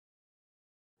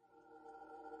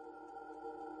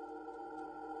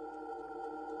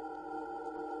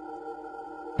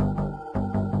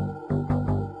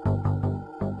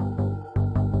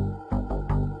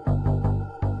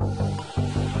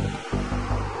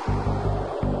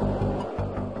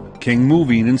King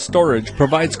Moving and Storage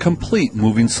provides complete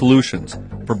moving solutions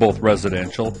for both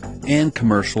residential and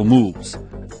commercial moves.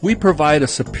 We provide a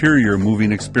superior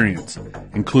moving experience,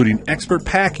 including expert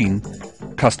packing,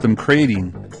 custom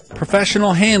crating,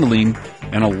 professional handling,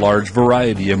 and a large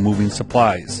variety of moving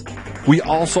supplies. We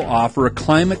also offer a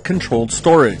climate-controlled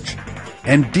storage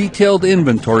and detailed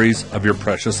inventories of your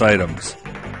precious items.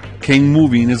 King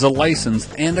Moving is a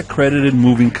licensed and accredited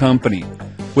moving company.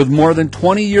 With more than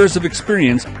 20 years of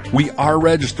experience, we are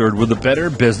registered with the Better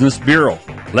Business Bureau.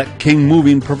 Let King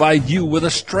Moving provide you with a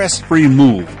stress-free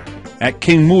move. At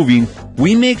King Moving,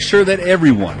 we make sure that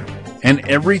everyone and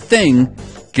everything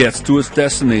gets to its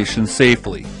destination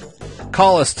safely.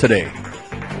 Call us today